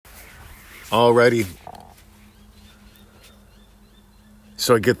Alrighty.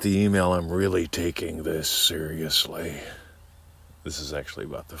 So I get the email, I'm really taking this seriously. This is actually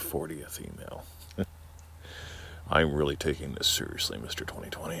about the 40th email. I'm really taking this seriously, Mr.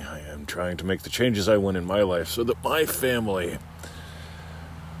 2020. I am trying to make the changes I want in my life so that my family...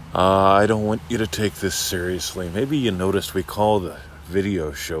 I don't want you to take this seriously. Maybe you noticed we call the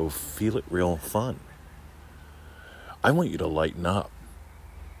video show Feel It Real Fun. I want you to lighten up.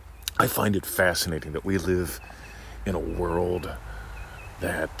 I find it fascinating that we live in a world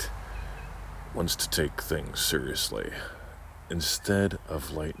that wants to take things seriously instead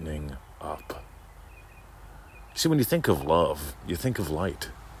of lightening up. See, when you think of love, you think of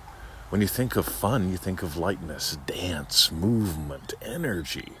light. When you think of fun, you think of lightness, dance, movement,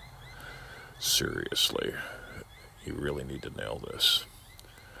 energy. Seriously, you really need to nail this.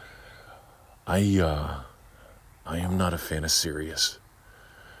 I am not a fan of serious.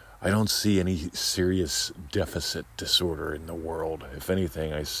 I don't see any serious deficit disorder in the world. If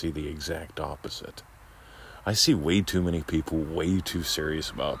anything, I see the exact opposite. I see way too many people way too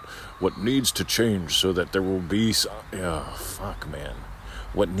serious about what needs to change so that there will be... fuck, man.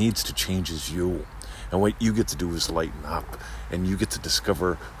 What needs to change is you. And what you get to do is lighten up. And you get to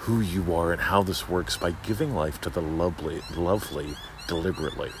discover who you are and how this works by giving life to the lovely,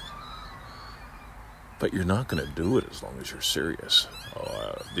 deliberately. But you're not going to do it as long as you're serious.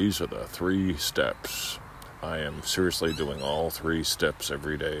 These are the 3 steps. I am seriously doing all 3 steps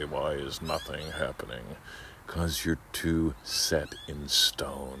every day. Why is nothing happening? Because you're too set in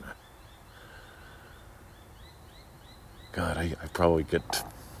stone. God, I probably get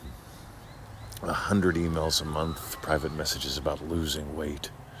 100 emails a month, private messages about losing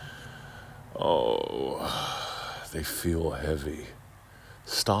weight. Oh, they feel heavy.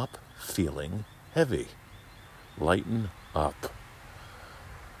 Stop feeling heavy. Lighten up.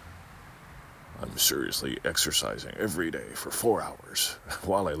 I'm seriously exercising every day for 4 hours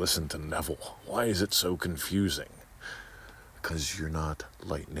while I listen to Neville. Why is it so confusing? Because you're not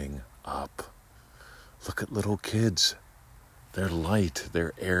lightening up. Look at little kids. They're light,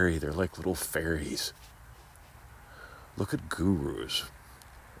 they're airy, they're like little fairies. Look at gurus.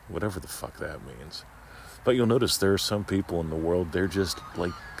 Whatever the fuck that means. But you'll notice there are some people in the world, they're just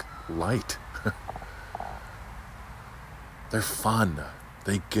like light. They're fun.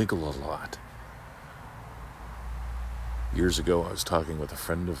 They giggle a lot. Years ago, I was talking with a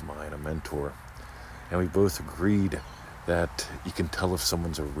friend of mine, a mentor, and we both agreed that you can tell if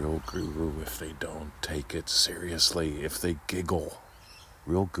someone's a real guru if they don't take it seriously, if they giggle.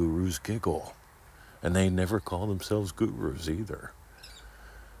 Real gurus giggle. And they never call themselves gurus either.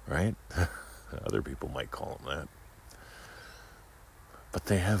 Right? Other people might call them that. But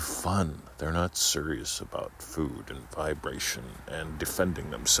they have fun. They're not serious about food and vibration and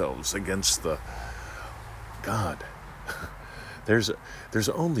defending themselves against the... God. There's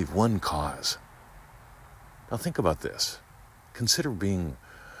only one cause. Now think about this. Consider lightening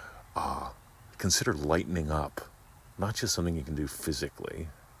up. Not just something you can do physically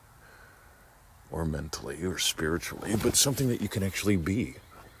or mentally or spiritually, but something that you can actually be.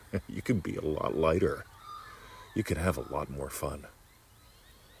 You can be a lot lighter. You can have a lot more fun.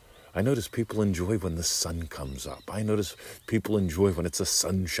 I notice people enjoy when the sun comes up. I notice people enjoy when it's a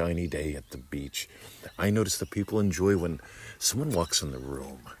sunshiny day at the beach. I notice that people enjoy when someone walks in the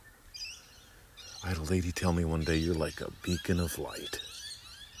room. I had a lady tell me one day, you're like a beacon of light.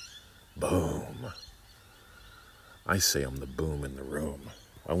 Boom. I say I'm the boom in the room.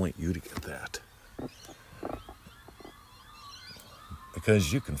 I want you to get that.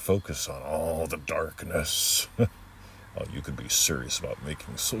 Because you can focus on all the darkness. You could be serious about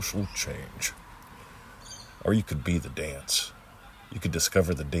making social change. Or you could be the dance. You could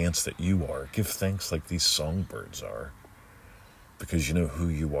discover the dance that you are. Give thanks like these songbirds are. Because you know who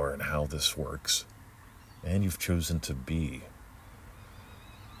you are and how this works. And you've chosen to be.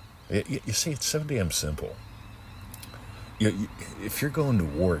 You see, it's so damn simple. If you're going to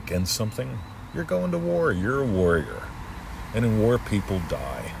war against something, you're going to war. You're a warrior. And in war, people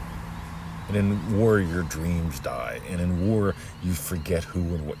die. And in war, your dreams die. And in war, you forget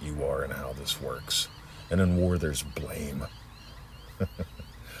who and what you are and how this works. And in war, there's blame.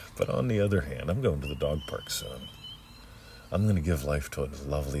 But on the other hand, I'm going to the dog park soon. I'm going to give life to a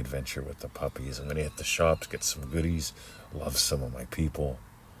lovely adventure with the puppies. I'm going to hit the shops, get some goodies, love some of my people.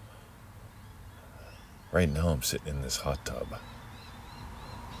 Right now, I'm sitting in this hot tub.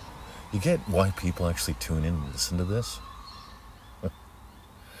 You get why people actually tune in and listen to this?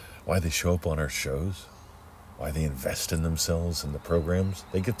 Why they show up on our shows? Why they invest in themselves and the programs?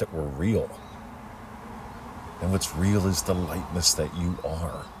 They get that we're real. And what's real is the lightness that you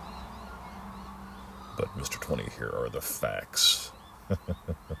are. but Mr. 20 here are the facts.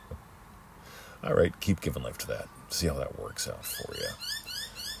 All right, keep giving life to that. See how that works out for you.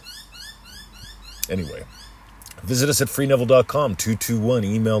 Anyway, visit us at freeneville.com, 221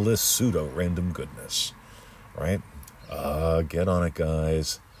 email list, pseudo random goodness. Right? Get on it,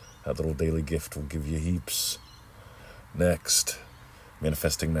 guys. That little daily gift will give you heaps. Next,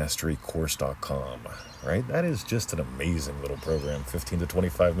 manifestingmasterycourse.com. Right? That is just an amazing little program. 15 to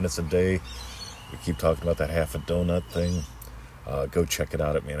 25 minutes a day. We keep talking about that half a donut thing. Go check it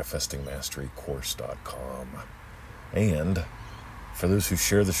out at manifestingmasterycourse.com. And for those who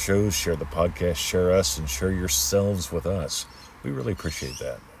share the shows, share the podcast, share us, and share yourselves with us, we really appreciate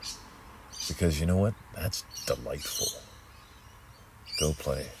that. Because you know what? That's delightful. Go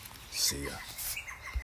play. See ya.